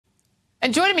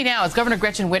And joining me now is Governor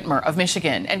Gretchen Whitmer of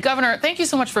Michigan. And Governor, thank you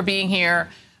so much for being here.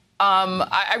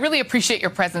 I really appreciate your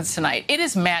presence tonight. It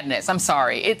is madness. I'm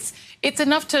sorry. It's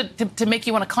enough to make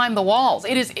you want to climb the walls.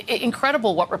 It is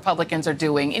incredible what Republicans are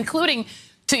doing, including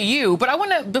to you. But I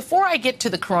want to, before I get to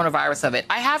the coronavirus of it,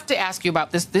 I have to ask you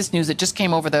about this news that just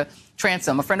came over the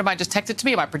transom. A friend of mine just texted it to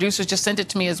me. My producers just sent it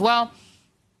to me as well.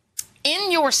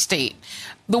 In your state,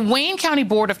 the Wayne County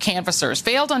Board of Canvassers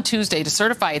failed on Tuesday to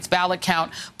certify its ballot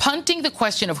count, punting the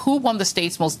question of who won the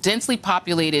state's most densely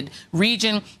populated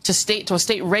region to a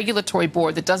state regulatory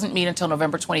board that doesn't meet until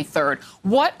November 23rd.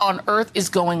 What on earth is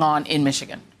going on in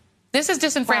Michigan? This is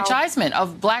disenfranchisement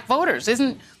of black voters.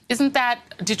 Isn't that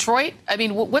Detroit? I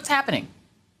mean, what's happening?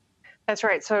 That's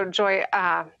right. So, Joy,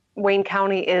 Wayne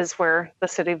County is where the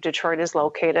city of Detroit is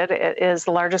located. It is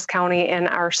the largest county in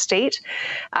our state.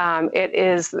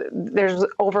 There's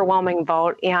overwhelming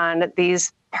vote, and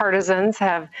these partisans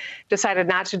have decided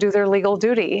not to do their legal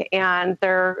duty, and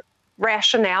their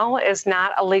rationale is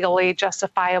not a legally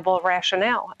justifiable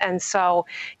rationale. And so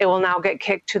it will now get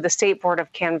kicked to the State Board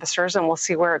of Canvassers, and we'll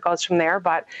see where it goes from there.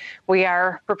 But we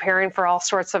are preparing for all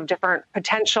sorts of different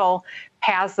potential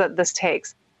paths that this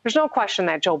takes. There's no question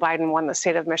that Joe Biden won the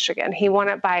state of Michigan. He won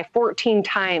it by 14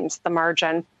 times the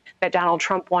margin that Donald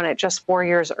Trump won it just 4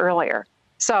 years earlier.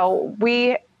 So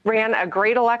we ran a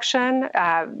great election,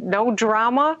 no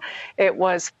drama. It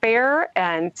was fair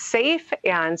and safe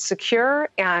and secure,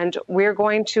 and we're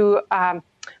going to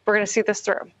see this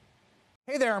through.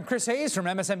 Hey there, I'm Chris Hayes from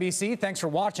MSNBC. Thanks for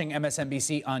watching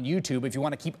MSNBC on YouTube. If you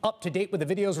want to keep up to date with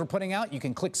the videos we're putting out, you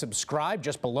can click subscribe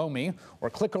just below me or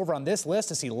click over on this list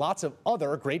to see lots of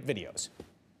other great videos.